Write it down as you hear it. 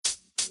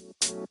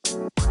Hey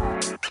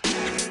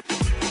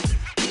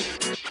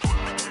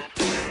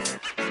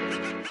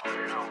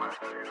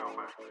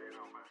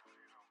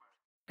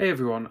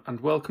everyone, and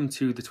welcome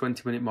to the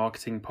 20-Minute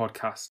Marketing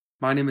Podcast.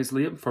 My name is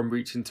Liam from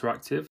Reach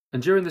Interactive,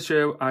 and during the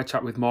show I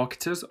chat with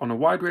marketers on a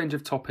wide range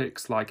of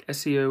topics like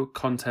SEO,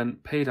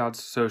 content, paid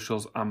ads,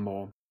 socials and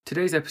more.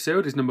 Today's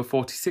episode is number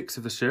 46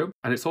 of the show,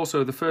 and it's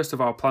also the first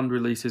of our planned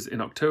releases in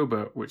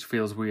October, which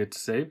feels weird to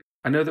say.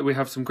 I know that we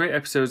have some great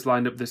episodes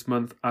lined up this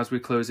month as we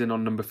close in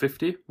on number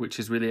 50, which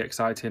is really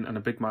exciting and a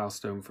big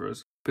milestone for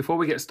us. Before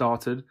we get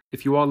started,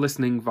 if you are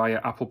listening via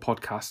Apple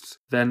Podcasts,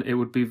 then it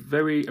would be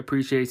very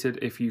appreciated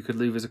if you could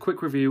leave us a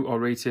quick review or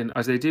rating,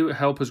 as they do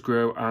help us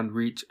grow and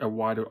reach a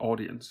wider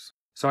audience.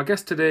 So our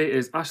guest today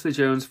is Ashley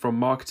Jones from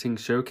Marketing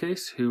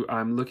Showcase, who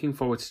I'm looking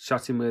forward to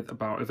chatting with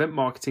about event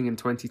marketing in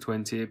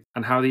 2020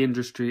 and how the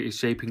industry is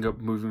shaping up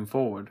moving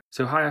forward.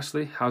 So hi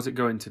Ashley, how's it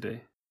going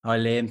today? Hi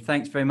Liam,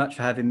 thanks very much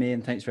for having me,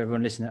 and thanks for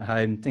everyone listening at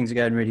home. Things are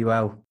going really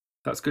well.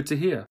 That's good to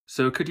hear.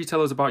 So could you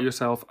tell us about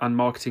yourself and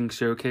Marketing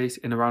Showcase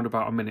in around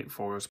about a minute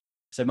for us?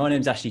 So my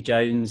name's Ashley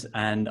Jones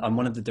and I'm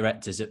one of the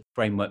directors at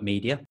Framework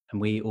Media,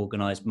 and we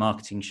organise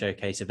Marketing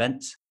Showcase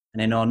events.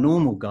 And in our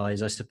normal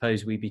guise, I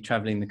suppose we'd be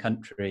travelling the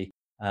country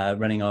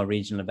running our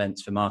regional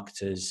events for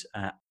marketers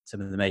at some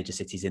of the major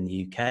cities in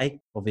the UK.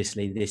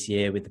 Obviously this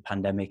year with the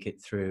pandemic,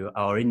 it threw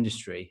our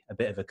industry a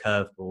bit of a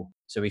curveball.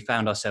 So we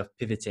found ourselves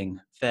pivoting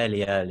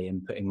fairly early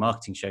and putting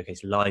Marketing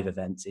Showcase live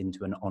events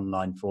into an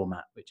online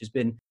format, which has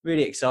been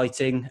really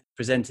exciting,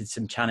 presented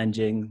some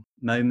challenging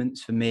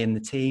moments for me and the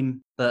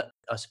team. But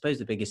I suppose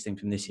the biggest thing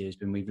from this year has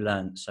been we've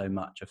learned so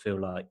much. I feel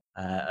like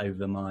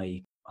over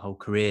my whole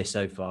career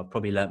so far, I've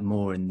probably learnt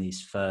more in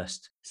these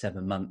first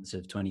 7 months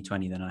of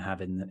 2020 than I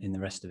have in the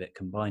rest of it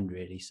combined,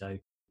 really. So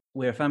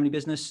we're a family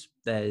business.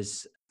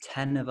 There's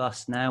 10 of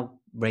us now,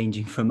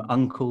 ranging from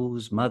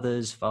uncles,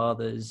 mothers,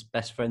 fathers,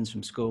 best friends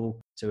from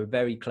school. So we're a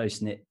very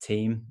close-knit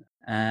team.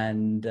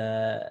 And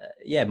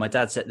my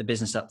dad set the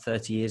business up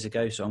 30 years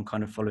ago, so I'm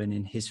kind of following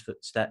in his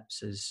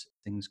footsteps as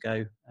things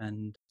go.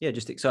 And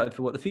just excited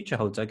for what the future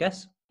holds, I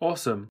guess.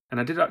 Awesome. And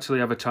I did actually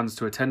have a chance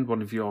to attend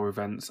one of your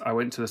events. I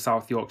went to the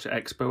South Yorkshire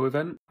Expo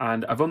event,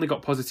 and I've only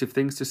got positive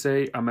things to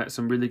say. I met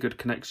some really good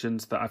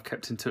connections that I've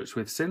kept in touch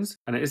with since,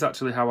 and it is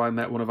actually how I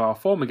met one of our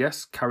former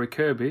guests, Carrie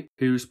Kirby,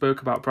 who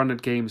spoke about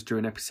branded games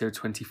during episode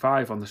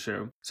 25 on the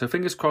show. So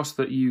fingers crossed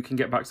that you can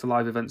get back to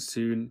live events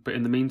soon, but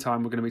in the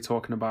meantime, we're going to be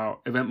talking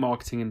about event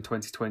marketing in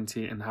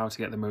 2020 and how to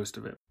get the most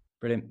of it.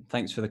 Brilliant.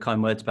 Thanks for the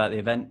kind words about the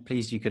event.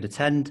 Pleased you could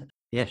attend.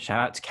 Yeah, shout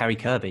out to Carrie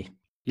Kirby.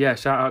 Yeah,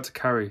 shout out to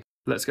Carrie.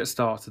 Let's get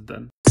started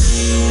then.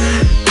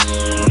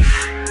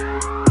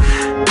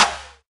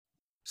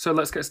 So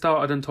let's get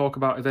started and talk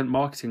about event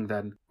marketing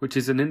then, which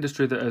is an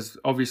industry that has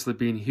obviously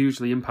been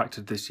hugely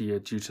impacted this year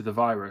due to the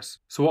virus.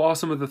 So what are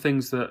some of the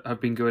things that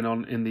have been going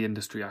on in the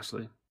industry,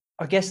 Ashley?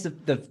 I guess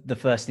the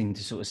first thing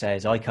to sort of say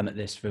is I come at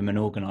this from an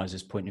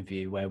organiser's point of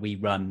view, where we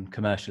run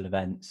commercial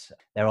events.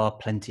 There are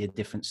plenty of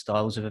different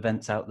styles of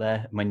events out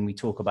there. When we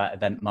talk about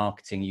event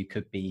marketing, you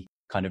could be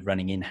kind of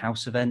running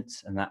in-house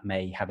events, and that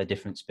may have a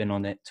different spin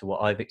on it to what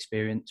I've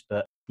experienced.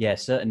 But yeah,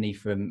 certainly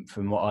from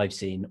what I've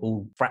seen,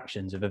 all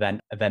fractions of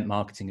event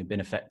marketing have been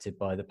affected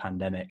by the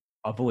pandemic.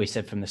 I've always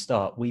said from the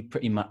start, we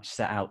pretty much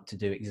set out to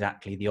do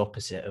exactly the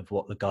opposite of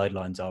what the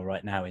guidelines are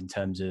right now in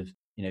terms of,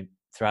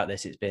 throughout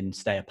this, it's been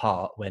stay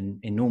apart, when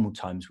in normal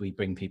times we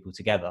bring people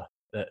together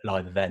at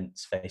live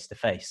events face to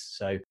face.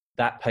 So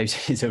that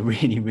poses a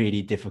really,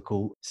 really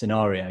difficult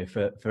scenario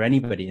for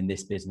anybody in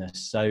this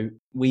business. So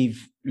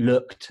we've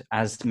looked,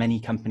 as many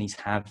companies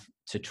have,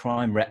 to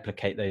try and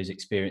replicate those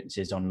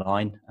experiences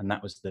online. And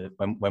that was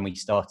when we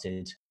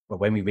started,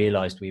 when we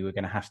realized we were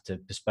going to have to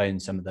postpone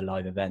some of the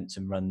live events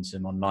and run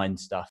some online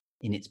stuff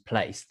in its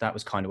place. That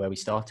was kind of where we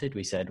started.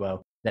 We said,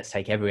 well, let's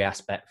take every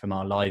aspect from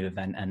our live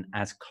event and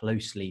as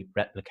closely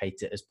replicate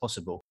it as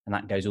possible. And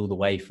that goes all the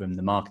way from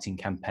the marketing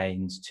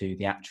campaigns to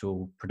the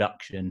actual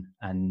production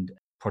and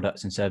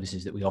products and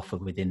services that we offer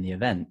within the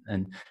event.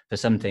 And for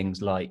some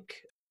things like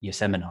your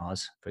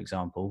seminars, for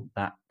example,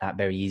 that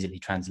very easily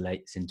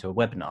translates into a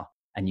webinar,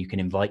 and you can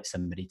invite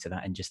somebody to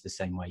that in just the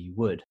same way you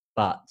would.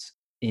 But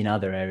in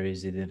other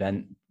areas of the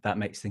event, that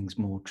makes things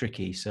more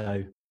tricky.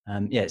 So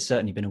it's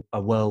certainly been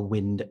a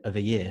whirlwind of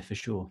a year for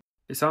sure.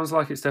 It sounds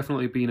like it's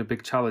definitely been a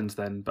big challenge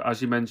then, but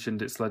as you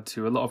mentioned, it's led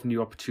to a lot of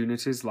new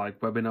opportunities like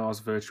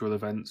webinars, virtual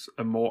events,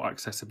 and more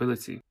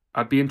accessibility.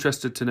 I'd be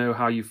interested to know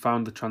how you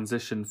found the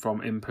transition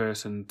from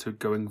in-person to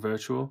going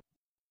virtual.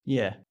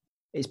 Yeah,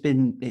 it's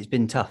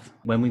been tough.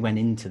 When we went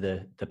into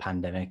the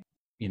pandemic,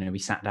 we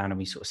sat down and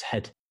we sort of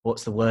said,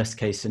 what's the worst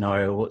case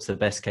scenario? What's the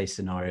best case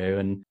scenario?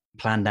 And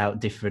planned out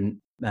different,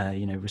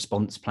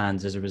 response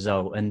plans as a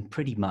result. And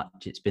pretty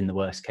much it's been the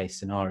worst case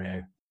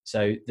scenario.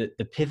 So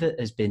the pivot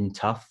has been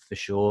tough for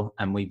sure.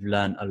 And we've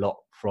learned a lot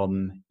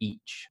from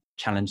each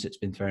challenge that's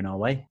been thrown our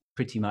way.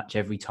 Pretty much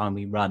every time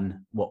we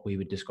run what we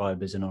would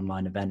describe as an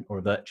online event or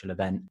a virtual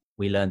event,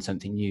 we learn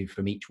something new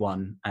from each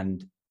one.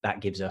 And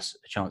that gives us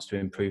a chance to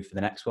improve for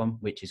the next one,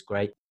 which is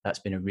great. that's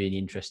been a really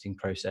interesting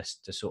process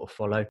to sort of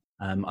follow.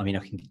 I mean, I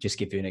can just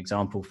give you an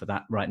example for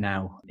that right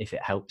now, if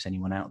it helps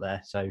anyone out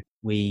there. So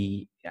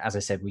we, as I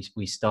said,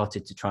 we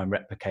started to try and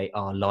replicate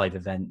our live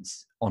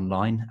events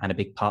online, and a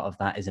big part of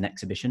that is an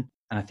exhibition.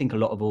 And I think a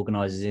lot of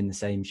organisers in the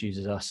same shoes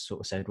as us sort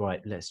of said,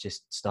 right, let's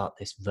just start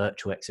this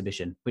virtual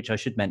exhibition, which I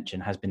should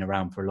mention has been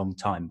around for a long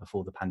time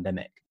before the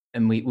pandemic.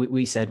 And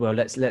we said, well,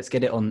 let's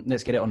get it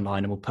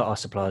online, and we'll put our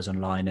suppliers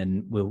online,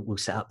 and we'll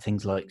set up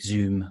things like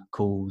Zoom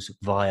calls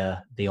via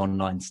the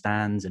online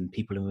stands and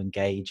people who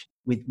engage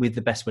with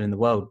the best will in the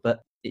world.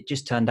 But it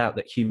just turned out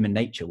that human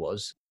nature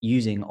was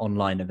using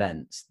online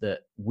events,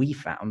 that we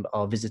found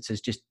our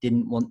visitors just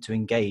didn't want to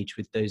engage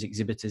with those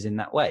exhibitors in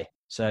that way.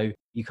 So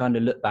you kind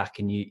of look back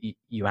and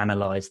you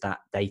analyze that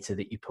data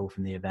that you pull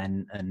from the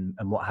event and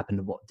what happened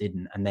and what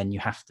didn't. And then you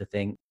have to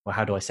think, well,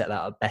 how do I set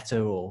that up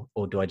better,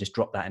 or do I just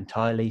drop that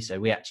entirely? So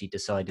we actually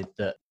decided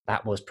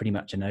that was pretty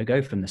much a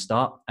no-go from the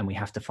start, and we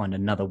have to find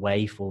another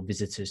way for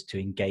visitors to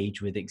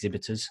engage with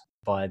exhibitors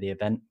via the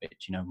event,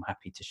 which, you know, I'm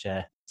happy to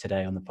share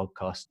today on the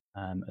podcast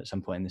at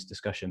some point in this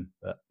discussion.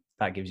 But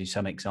that gives you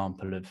some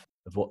example of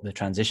what the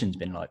transition's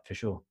been like, for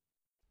sure.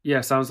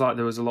 Yeah, sounds like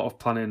there was a lot of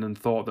planning and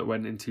thought that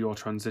went into your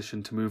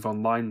transition to move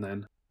online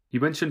then.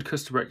 You mentioned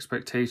customer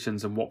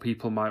expectations and what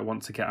people might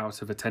want to get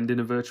out of attending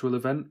a virtual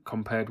event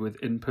compared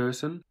with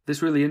in-person.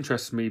 This really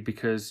interests me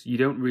because you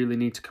don't really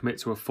need to commit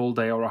to a full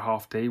day or a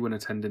half day when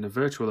attending a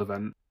virtual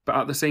event. But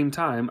at the same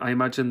time, I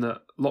imagine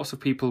that lots of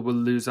people will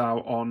lose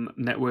out on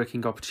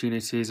networking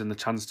opportunities and the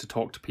chance to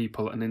talk to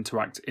people and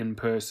interact in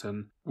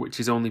person, which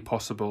is only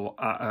possible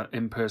at an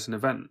in-person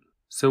event.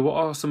 So what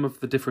are some of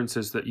the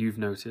differences that you've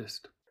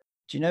noticed?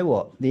 Do you know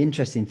what? The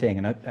interesting thing,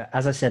 and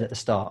as I said at the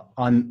start,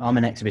 I'm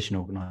an exhibition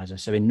organizer.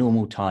 So in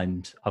normal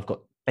times, I've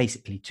got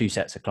basically two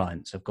sets of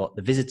clients. I've got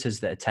the visitors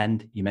that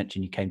attend. You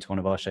mentioned you came to one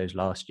of our shows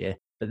last year.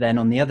 But then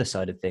on the other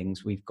side of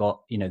things, we've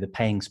got, you know, the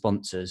paying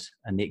sponsors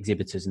and the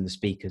exhibitors and the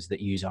speakers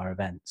that use our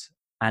events.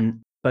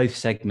 And both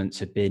segments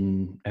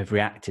have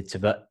reacted to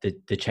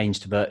the change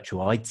to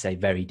virtual, I'd say,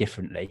 very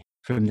differently.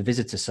 From the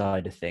visitor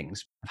side of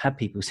things, I've had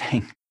people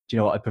saying, do you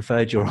know what, I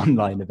preferred your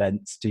online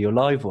events to your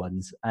live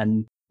ones.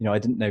 And you know, I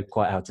didn't know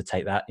quite how to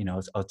take that. You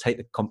know, I'll take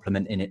the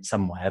compliment in it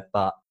somewhere,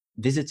 but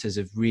visitors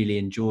have really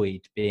enjoyed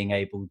being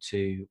able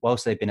to,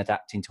 whilst they've been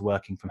adapting to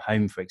working from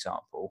home, for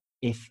example,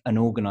 if an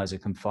organizer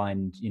can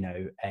find, you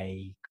know,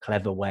 a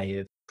clever way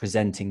of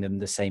presenting them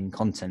the same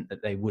content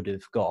that they would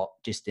have got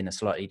just in a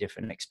slightly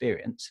different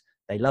experience,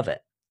 they love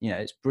it. You know,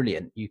 it's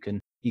brilliant. You can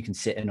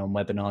sit in on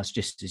webinars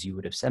just as you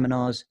would have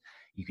seminars.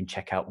 You can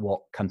check out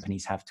what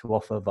companies have to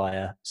offer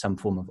via some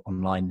form of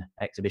online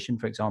exhibition,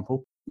 for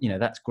example. You know,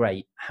 that's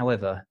great.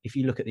 However, if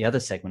you look at the other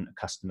segment of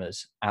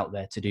customers out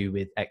there to do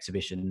with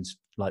exhibitions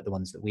like the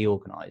ones that we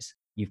organize,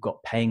 you've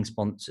got paying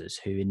sponsors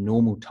who in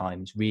normal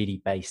times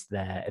really base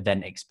their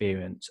event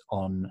experience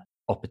on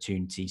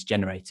opportunities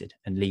generated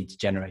and leads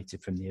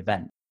generated from the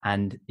event.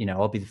 And, you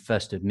know, I'll be the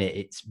first to admit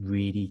it's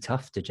really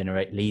tough to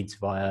generate leads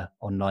via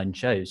online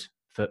shows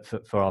for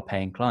our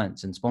paying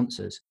clients and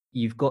sponsors.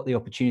 You've got the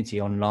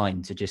opportunity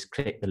online to just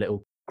click the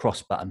little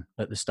cross button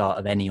at the start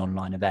of any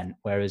online event,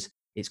 whereas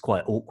it's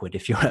quite awkward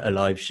if you're at a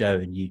live show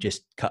and you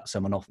just cut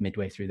someone off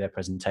midway through their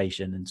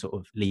presentation and sort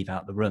of leave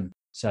out the room.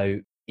 So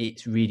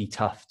it's really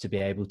tough to be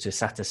able to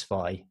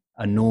satisfy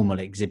a normal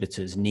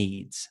exhibitor's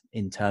needs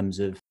in terms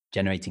of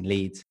generating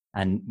leads.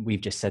 And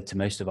we've just said to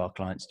most of our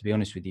clients, to be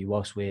honest with you,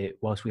 whilst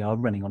we are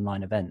running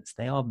online events,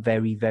 they are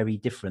very, very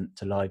different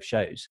to live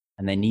shows,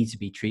 and they need to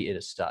be treated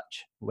as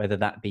such, whether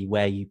that be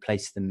where you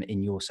place them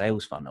in your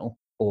sales funnel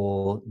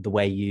or the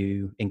way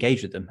you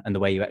engage with them and the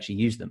way you actually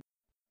use them.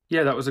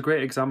 Yeah, that was a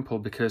great example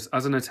because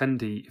as an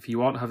attendee, if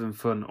you aren't having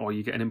fun or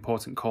you get an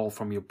important call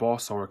from your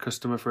boss or a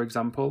customer, for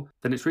example,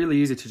 then it's really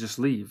easy to just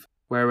leave.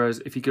 Whereas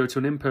if you go to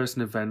an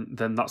in-person event,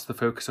 then that's the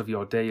focus of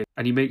your day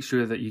and you make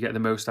sure that you get the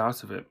most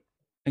out of it.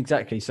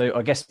 Exactly. So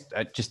I guess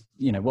just,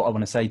 you know, what I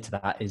want to say to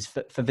that is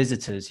for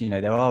visitors, you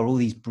know, there are all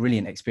these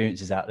brilliant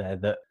experiences out there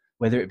that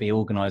whether it be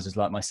organizers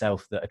like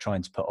myself that are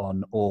trying to put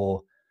on,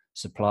 or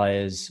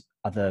suppliers,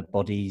 other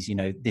bodies, you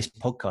know, this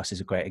podcast is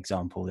a great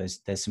example.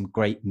 There's some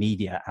great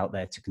media out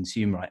there to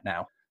consume right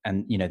now.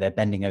 And, you know, they're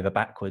bending over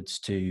backwards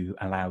to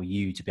allow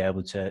you to be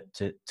able to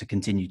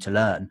continue to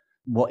learn.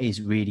 What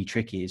is really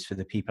tricky is for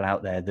the people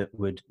out there that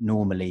would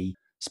normally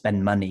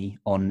spend money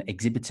on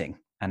exhibiting,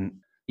 and,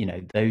 you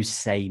know, those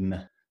same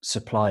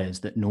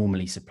suppliers that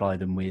normally supply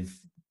them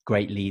with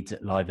great leads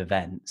at live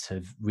events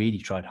have really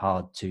tried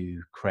hard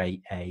to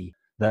create a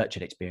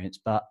virtual experience,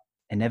 but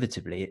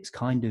inevitably it's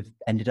kind of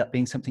ended up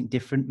being something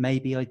different,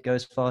 maybe I'd go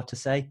as far to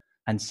say.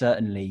 And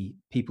certainly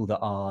people that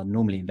are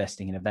normally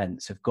investing in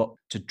events have got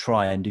to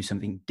try and do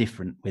something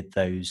different with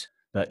those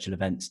virtual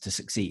events to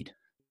succeed.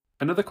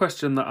 Another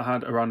question that I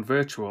had around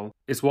virtual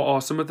is, what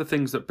are some of the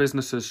things that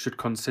businesses should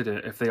consider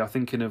if they are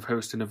thinking of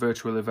hosting a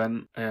virtual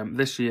event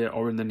this year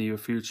or in the near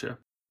future?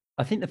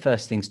 I think the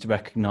first thing is to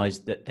recognize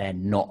that they're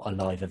not a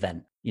live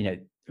event. You know,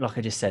 like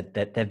I just said,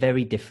 that they're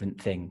very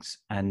different things.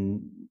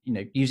 And, you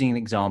know, using an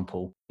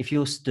example, if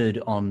you're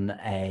stood on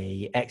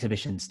a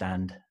exhibition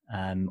stand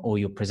or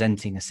you're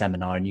presenting a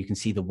seminar and you can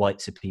see the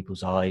whites of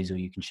people's eyes, or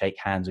you can shake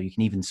hands, or you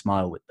can even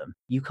smile with them.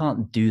 You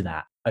can't do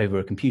that over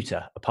a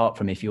computer, apart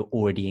from if you're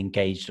already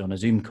engaged on a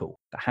Zoom call.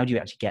 But how do you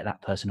actually get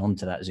that person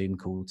onto that Zoom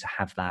call to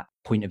have that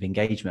point of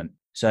engagement?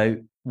 So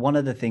one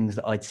of the things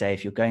that I'd say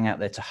if you're going out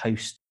there to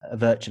host a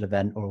virtual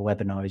event or a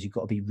webinar is you've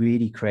got to be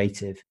really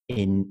creative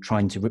in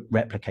trying to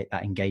replicate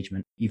that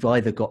engagement. You've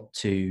either got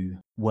to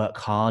work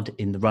hard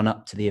in the run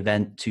up to the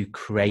event to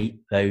create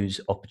those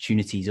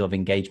opportunities of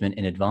engagement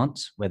in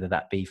advance, whether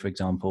that be, for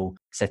example,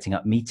 setting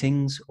up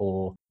meetings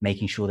or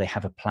making sure they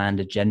have a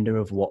planned agenda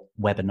of what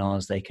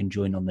webinars they can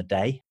join on the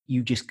day.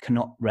 You just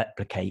cannot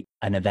replicate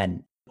an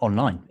event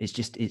online. It's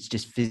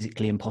just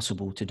physically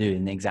impossible to do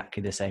in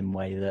exactly the same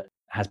way that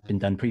has been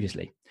done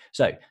previously.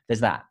 So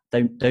there's that.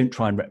 Don't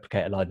try and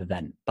replicate a live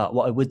event. But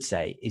what I would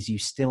say is you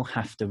still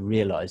have to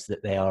realize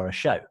that they are a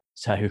show.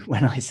 So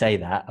when I say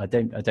that, I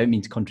don't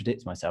mean to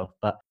contradict myself,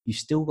 but you've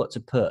still got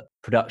to put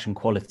production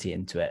quality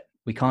into it.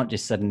 We can't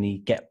just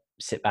suddenly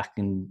sit back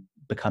and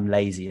become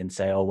lazy and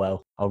say, oh,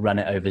 well, I'll run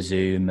it over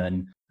Zoom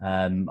and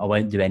I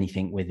won't do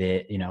anything with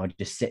it. I'll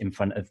just sit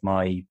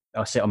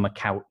I'll sit on my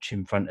couch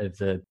in front of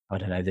the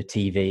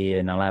TV,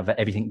 and I'll have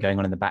everything going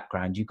on in the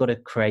background. You've got to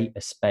create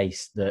a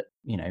space that,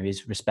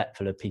 is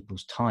respectful of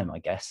people's time, I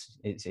guess.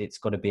 It's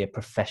got to be a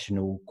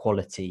professional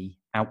quality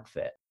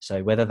outfit.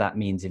 So whether that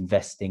means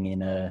investing in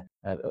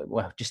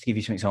well, just to give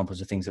you some examples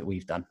of things that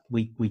we've done,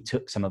 we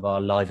took some of our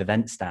live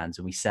event stands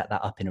and we set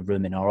that up in a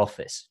room in our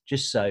office,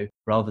 just so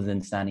rather than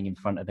standing in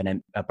front of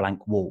a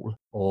blank wall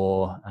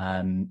or,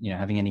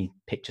 having any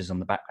pictures on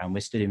the background,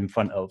 we're stood in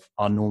front of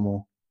our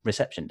normal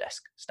reception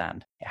desk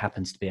stand. It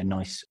happens to be a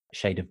nice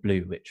shade of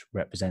blue, which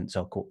represents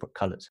our corporate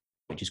colours,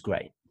 which is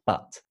great.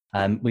 But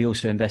we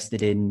also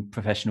invested in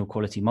professional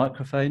quality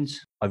microphones.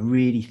 I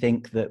really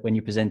think that when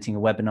you're presenting a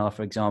webinar,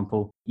 for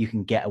example, you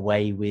can get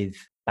away with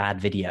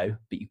bad video,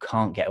 but you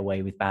can't get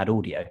away with bad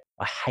audio.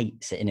 I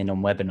hate sitting in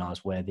on webinars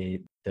where the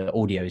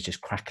audio is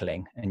just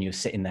crackling and you're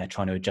sitting there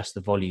trying to adjust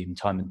the volume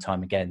time and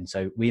time again.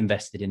 So we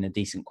invested in a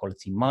decent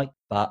quality mic,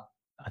 but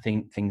I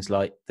think things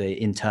like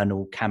the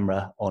internal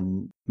camera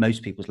on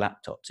most people's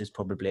laptops is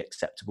probably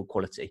acceptable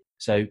quality.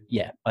 So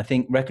yeah, I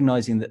think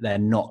recognizing that they're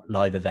not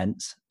live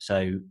events,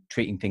 so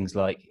treating things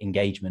like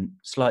engagement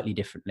slightly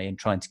differently and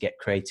trying to get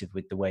creative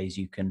with the ways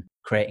you can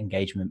create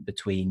engagement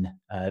between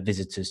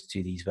visitors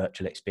to these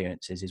virtual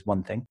experiences is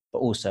one thing, but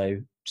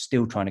also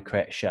still trying to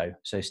create a show.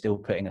 So still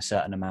putting a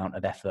certain amount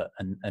of effort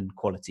and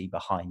quality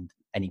behind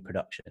any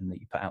production that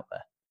you put out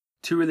there.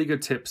 Two really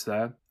good tips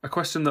there. A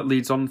question that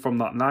leads on from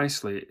that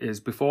nicely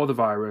is, before the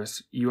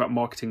virus, you at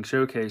Marketing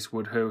Showcase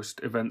would host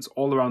events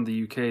all around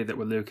the UK that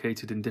were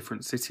located in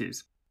different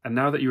cities. And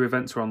now that your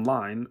events are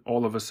online,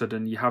 all of a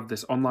sudden you have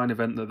this online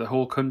event that the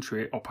whole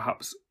country, or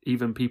perhaps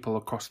even people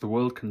across the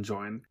world, can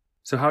join.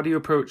 So how do you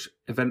approach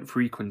event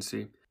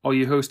frequency? Are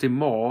you hosting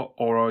more,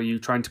 or are you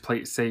trying to play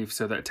it safe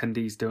so that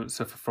attendees don't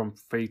suffer from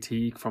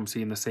fatigue from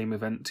seeing the same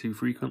event too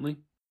frequently?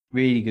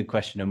 Really good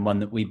question, and one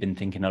that we've been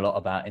thinking a lot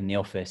about in the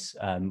office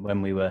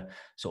when we were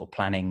sort of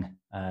planning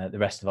the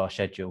rest of our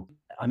schedule.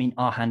 I mean,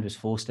 our hand was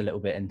forced a little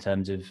bit in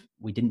terms of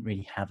we didn't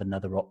really have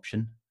another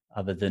option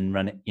other than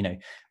run it.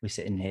 We're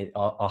sitting here,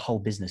 our whole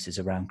business is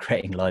around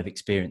creating live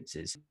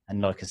experiences. And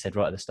like I said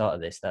right at the start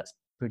of this, that's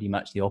pretty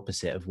much the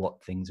opposite of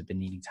what things have been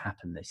needing to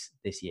happen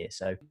this year.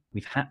 So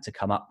we've had to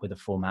come up with a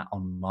format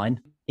online.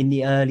 In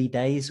the early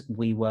days,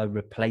 we were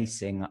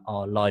replacing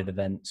our live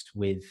events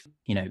with,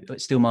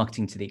 still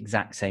marketing to the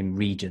exact same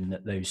region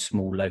that those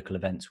small local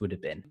events would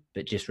have been,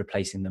 but just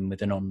replacing them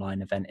with an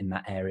online event in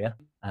that area.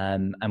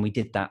 And we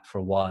did that for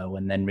a while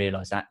and then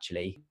realized,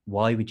 actually,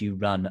 why would you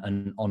run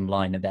an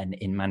online event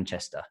in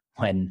Manchester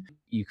when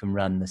you can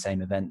run the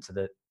same event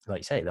to like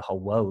you say, the whole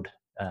world?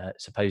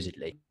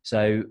 Supposedly.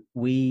 So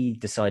we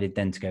decided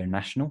then to go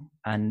national,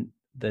 and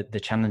the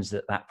challenge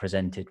that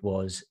presented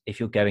was, if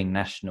you're going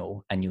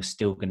national and you're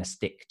still going to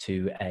stick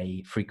to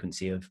a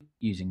frequency of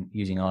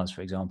using ours,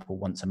 for example,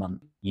 once a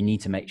month, you need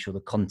to make sure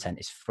the content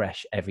is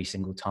fresh every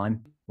single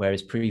time.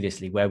 Whereas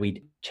previously, where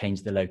we'd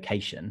changed the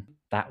location,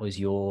 that was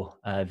your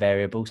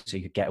variable, so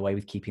you could get away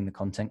with keeping the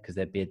content because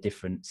there'd be a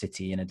different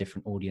city and a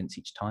different audience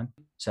each time.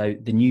 So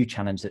the new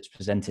challenge that's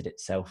presented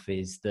itself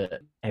is that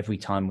every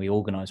time we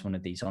organize one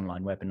of these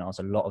online webinars,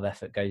 a lot of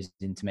effort goes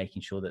into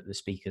making sure that the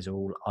speakers are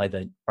all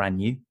either brand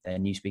new, they're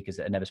new speakers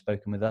that have never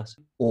spoken with us,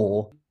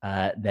 or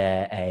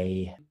they're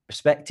a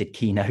respected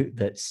keynote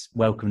that's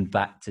welcomed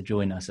back to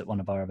join us at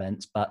one of our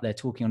events, but they're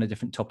talking on a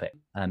different topic.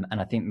 And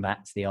I think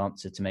that's the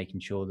answer to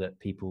making sure that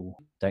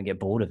people don't get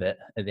bored of it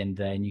at the end of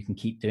the day, and you can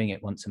keep doing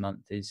it once a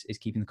month, is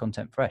keeping the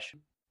content fresh.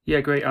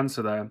 Yeah, great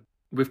answer there.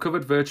 We've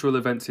covered virtual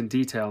events in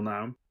detail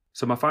now.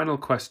 So my final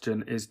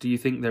question is, do you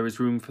think there is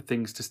room for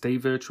things to stay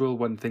virtual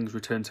when things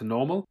return to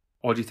normal?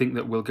 Or do you think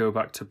that we'll go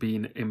back to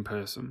being in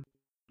person?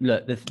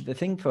 Look, the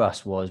thing for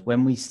us was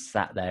when we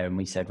sat there and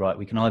we said, right,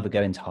 we can either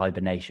go into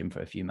hibernation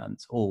for a few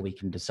months or we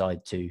can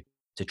decide to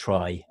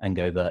try and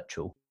go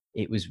virtual.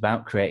 It was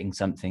about creating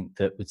something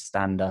that would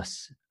stand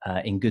us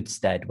in good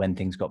stead when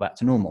things got back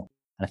to normal.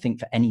 And I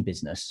think for any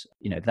business,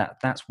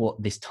 that's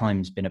what this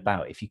time's been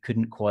about. If you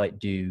couldn't quite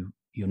do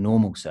your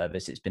normal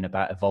service, it's been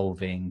about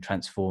evolving,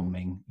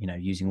 transforming,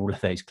 using all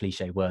of those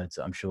cliche words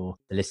that I'm sure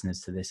the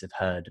listeners to this have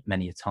heard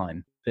many a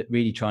time, but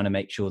really trying to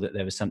make sure that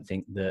there was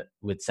something that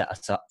would set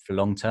us up for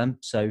long term.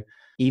 So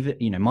even,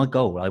 my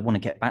goal, I want to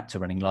get back to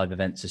running live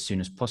events as soon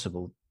as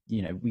possible.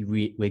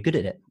 We're good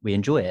at it. We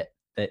enjoy it.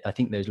 I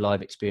think those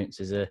live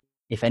experiences are,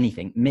 if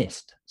anything,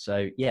 missed.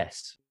 So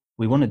yes,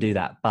 we want to do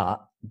that,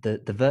 but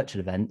the virtual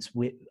events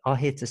are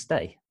here to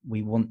stay.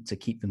 We want to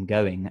keep them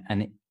going,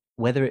 and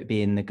whether it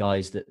be in the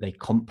guise that they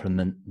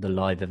complement the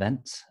live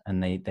events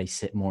and they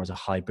sit more as a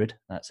hybrid.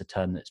 That's a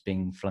term that's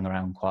being flung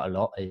around quite a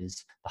lot,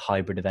 is the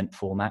hybrid event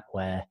format,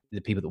 where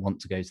the people that want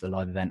to go to the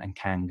live event and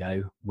can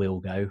go will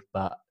go,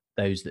 but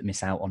those that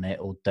miss out on it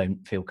or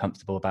don't feel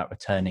comfortable about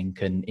returning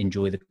can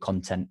enjoy the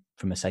content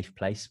from a safe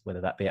place, whether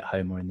that be at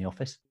home or in the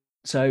office.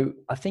 So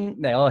I think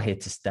they are here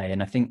to stay.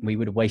 And I think we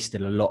would have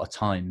wasted a lot of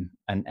time,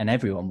 and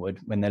everyone would,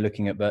 when they're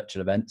looking at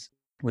virtual events,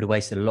 would have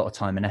wasted a lot of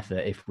time and effort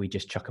if we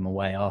just chuck them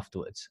away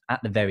afterwards.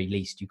 At the very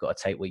least, you've got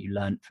to take what you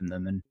learned from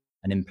them and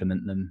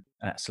implement them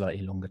at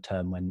slightly longer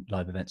term when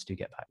live events do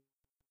get back.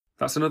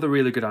 That's another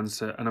really good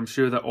answer. And I'm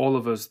sure that all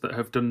of us that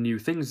have done new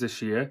things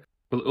this year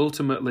will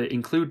ultimately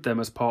include them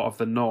as part of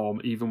the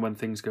norm, even when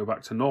things go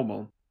back to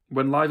normal.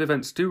 When live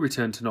events do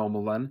return to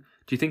normal then,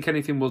 do you think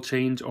anything will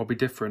change or be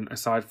different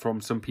aside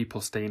from some people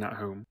staying at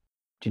home?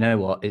 Do you know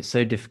what? It's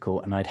so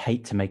difficult, and I'd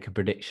hate to make a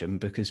prediction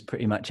because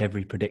pretty much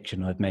every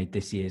prediction I've made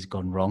this year has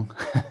gone wrong,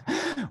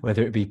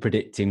 whether it be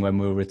predicting when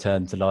we'll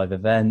return to live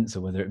events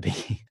or whether it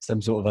be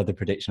some sort of other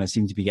prediction. I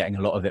seem to be getting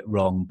a lot of it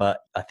wrong, but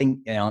I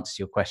think the answer to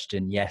your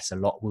question, yes, a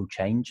lot will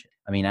change.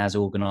 I mean, as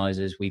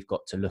organisers, we've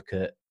got to look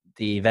at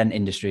the Event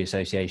Industry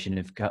Association,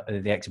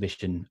 the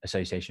Exhibition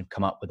Association have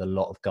come up with a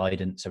lot of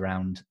guidance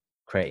around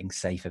creating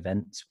safe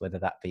events, whether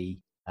that be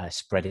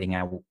spreading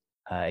out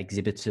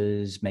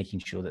exhibitors, making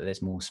sure that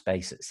there's more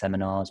space at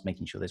seminars,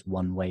 making sure there's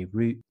one-way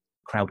route,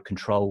 crowd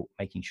control,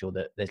 making sure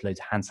that there's loads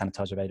of hand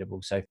sanitizer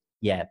available. So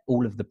yeah,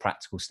 all of the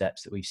practical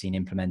steps that we've seen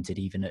implemented,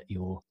 even at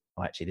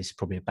actually this is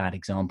probably a bad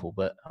example,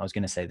 but I was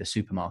going to say the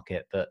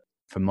supermarket, but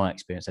from my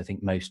experience, I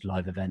think most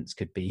live events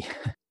could be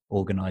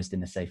organised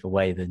in a safer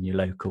way than your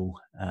local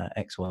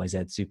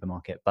XYZ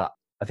supermarket. But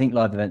I think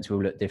live events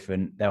will look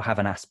different. They'll have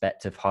an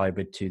aspect of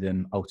hybrid to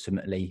them,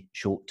 ultimately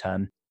short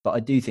term. But I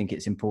do think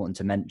it's important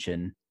to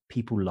mention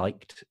people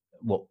liked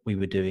what we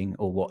were doing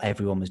or what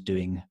everyone was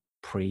doing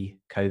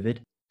pre-COVID.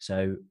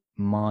 So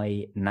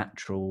my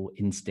natural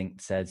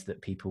instinct says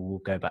that people will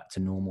go back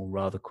to normal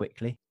rather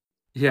quickly.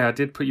 Yeah, I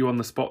did put you on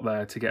the spot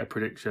there to get a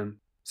prediction.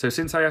 So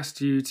since I asked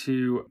you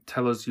to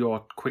tell us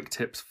your quick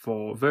tips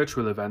for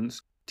virtual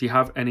events, do you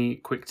have any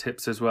quick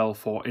tips as well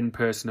for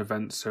in-person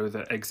events so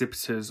that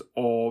exhibitors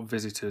or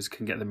visitors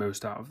can get the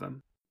most out of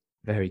them?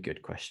 Very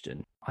good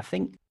question. I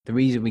think the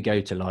reason we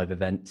go to live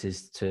events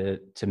is to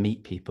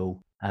meet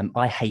people.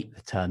 I hate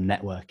the term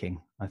networking.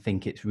 I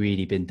think it's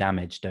really been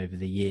damaged over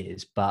the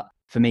years. But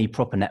for me,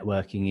 proper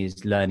networking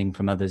is learning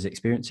from others'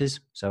 experiences.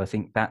 So I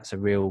think that's a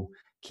real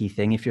key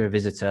thing. If you're a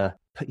visitor,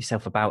 put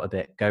yourself about a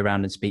bit, go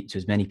around and speak to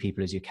as many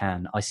people as you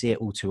can. I see it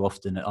all too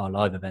often at our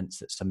live events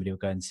that somebody will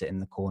go and sit in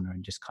the corner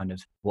and just kind of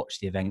watch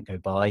the event go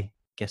by. I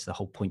guess the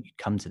whole point you'd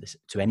come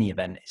to any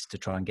event is to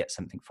try and get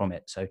something from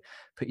it. So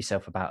put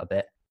yourself about a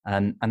bit.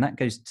 And that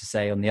goes to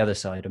say, on the other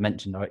side, I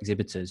mentioned our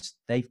exhibitors,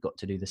 they've got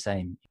to do the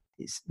same.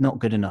 It's not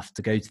good enough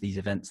to go to these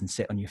events and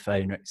sit on your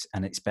phone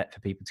and expect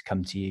for people to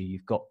come to you.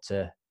 You've got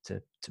to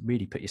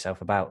really put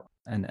yourself about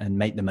and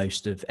make the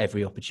most of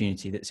every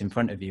opportunity that's in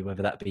front of you,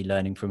 whether that be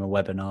learning from a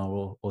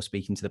webinar or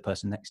speaking to the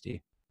person next to you.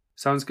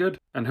 Sounds good.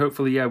 And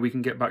hopefully, we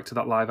can get back to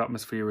that live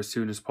atmosphere as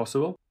soon as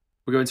possible.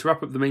 We're going to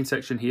wrap up the main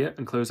section here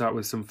and close out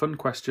with some fun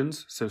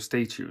questions, so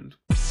stay tuned.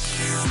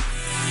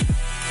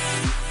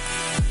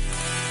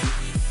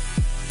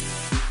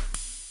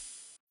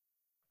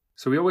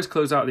 So we always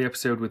close out the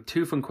episode with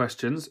 2 fun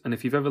questions, and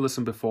if you've ever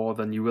listened before,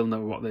 then you will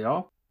know what they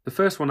are. The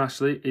first one,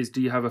 Ashley, is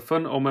do you have a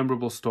fun or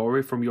memorable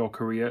story from your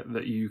career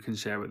that you can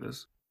share with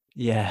us?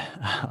 Yeah,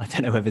 I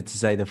don't know whether to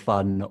say the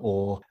fun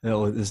or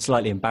the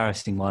slightly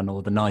embarrassing one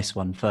or the nice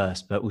one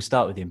first, but we'll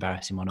start with the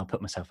embarrassing one. I'll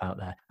put myself out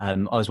there. I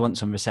was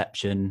once on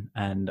reception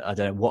and I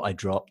don't know what I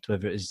dropped,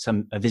 whether it was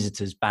a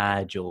visitor's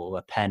badge or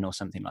a pen or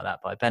something like that,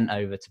 but I bent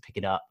over to pick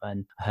it up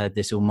and I heard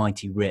this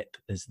almighty rip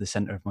as the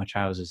centre of my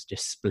trousers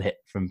just split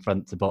from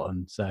front to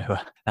bottom. So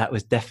that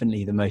was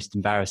definitely the most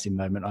embarrassing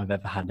moment I've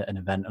ever had at an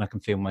event, and I can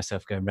feel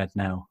myself going red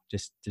now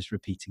just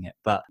repeating it.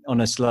 But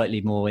on a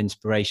slightly more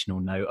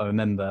inspirational note, I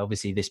remember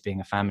obviously this being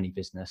a family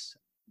business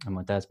and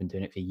my dad's been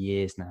doing it for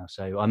years now,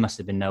 so I must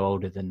have been no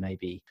older than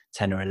maybe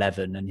 10 or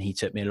 11, and he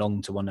took me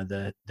along to one of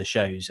the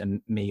shows, and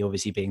me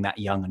obviously being that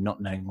young and not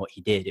knowing what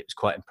he did, it was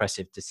quite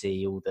impressive to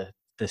see all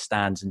the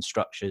stands and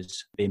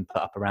structures being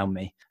put up around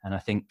me, and I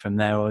think from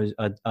there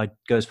I'd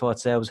go as far to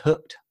say I was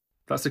hooked.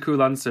 That's a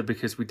cool answer,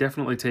 because we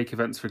definitely take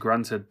events for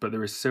granted, but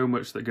there is so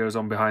much that goes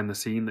on behind the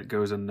scene that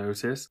goes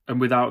unnoticed, and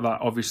without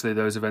that, obviously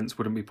those events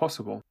wouldn't be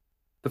possible.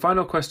 The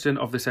final question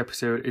of this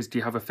episode is, do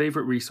you have a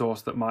favourite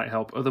resource that might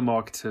help other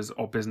marketers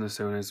or business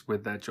owners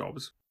with their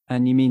jobs?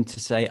 And you mean to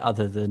say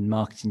other than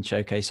Marketing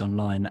Showcase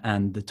Online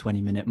and the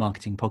 20-Minute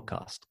Marketing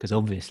Podcast? Because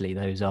obviously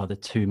those are the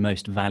two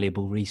most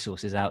valuable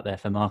resources out there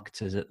for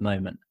marketers at the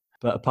moment.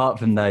 But apart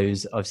from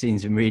those, I've seen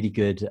some really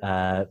good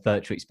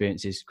virtual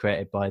experiences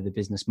created by the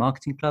Business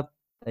Marketing Club.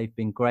 They've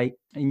been great.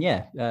 And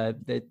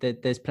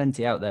there's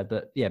plenty out there.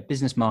 But yeah,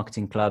 Business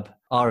Marketing Club,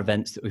 our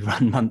events that we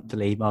run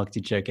monthly,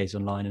 Marketing Showcase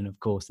Online, and of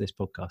course this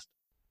podcast.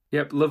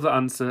 Yep, love that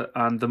answer.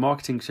 And the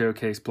Marketing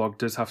Showcase blog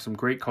does have some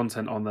great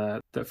content on there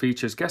that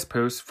features guest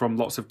posts from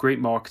lots of great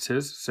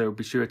marketers, so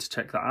be sure to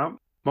check that out.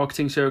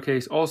 Marketing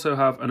Showcase also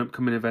have an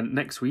upcoming event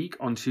next week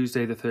on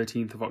Tuesday the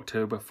 13th of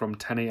October from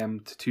 10 a.m.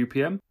 to 2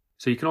 p.m.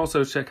 So you can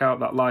also check out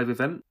that live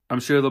event. I'm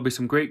sure there'll be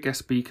some great guest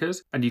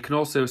speakers, and you can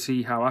also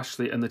see how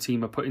Ashley and the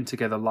team are putting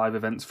together live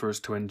events for us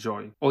to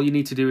enjoy. All you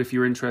need to do if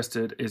you're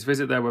interested is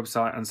visit their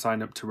website and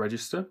sign up to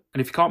register.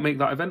 And if you can't make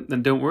that event,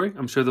 then don't worry,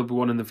 I'm sure there'll be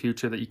one in the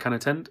future that you can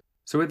attend.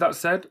 So with that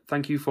said,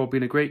 thank you for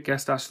being a great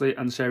guest, Ashley,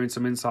 and sharing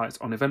some insights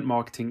on event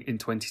marketing in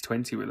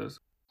 2020 with us.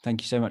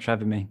 Thank you so much for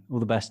having me. All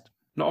the best.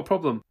 Not a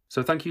problem.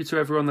 So thank you to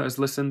everyone that has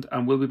listened,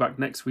 and we'll be back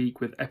next week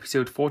with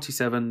episode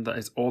 47 that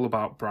is all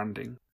about branding.